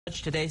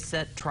Judge today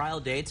set trial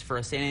dates for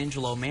a San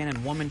Angelo man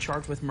and woman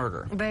charged with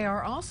murder. They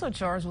are also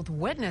charged with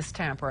witness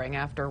tampering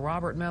after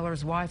Robert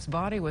Miller's wife's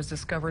body was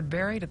discovered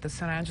buried at the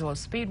San Angelo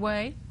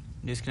Speedway.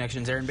 News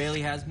Connection's Aaron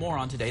Bailey has more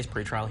on today's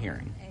pretrial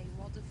hearing.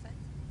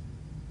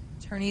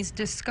 Attorneys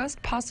discussed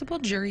possible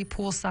jury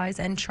pool size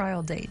and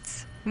trial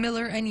dates.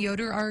 Miller and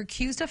Yoder are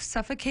accused of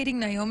suffocating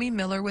Naomi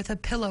Miller with a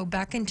pillow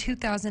back in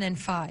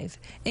 2005.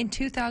 In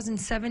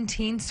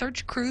 2017,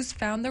 search crews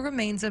found the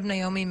remains of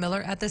Naomi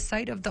Miller at the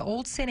site of the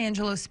old San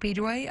Angelo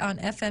Speedway on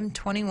FM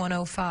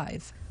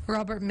 2105.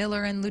 Robert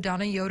Miller and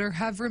Ludana Yoder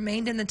have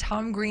remained in the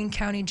Tom Green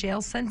County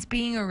Jail since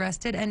being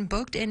arrested and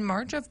booked in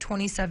March of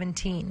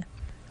 2017.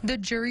 The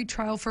jury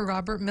trial for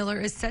Robert Miller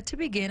is set to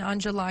begin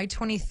on July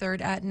 23rd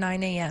at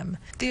 9 a.m.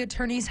 The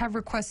attorneys have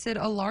requested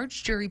a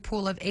large jury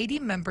pool of 80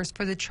 members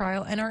for the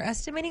trial and are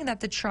estimating that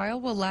the trial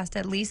will last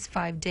at least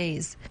 5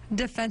 days.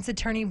 Defense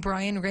attorney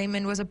Brian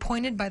Raymond was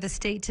appointed by the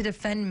state to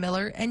defend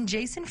Miller, and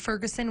Jason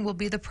Ferguson will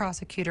be the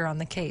prosecutor on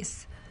the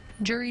case.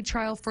 Jury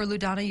trial for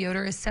Ludana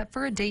Yoder is set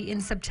for a date in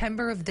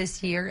September of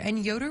this year,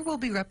 and Yoder will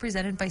be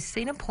represented by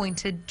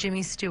state-appointed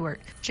Jimmy Stewart.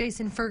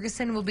 Jason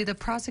Ferguson will be the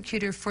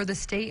prosecutor for the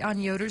state on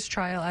Yoder's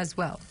trial as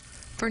well.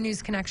 For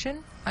News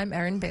Connection, I'm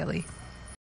Aaron Bailey.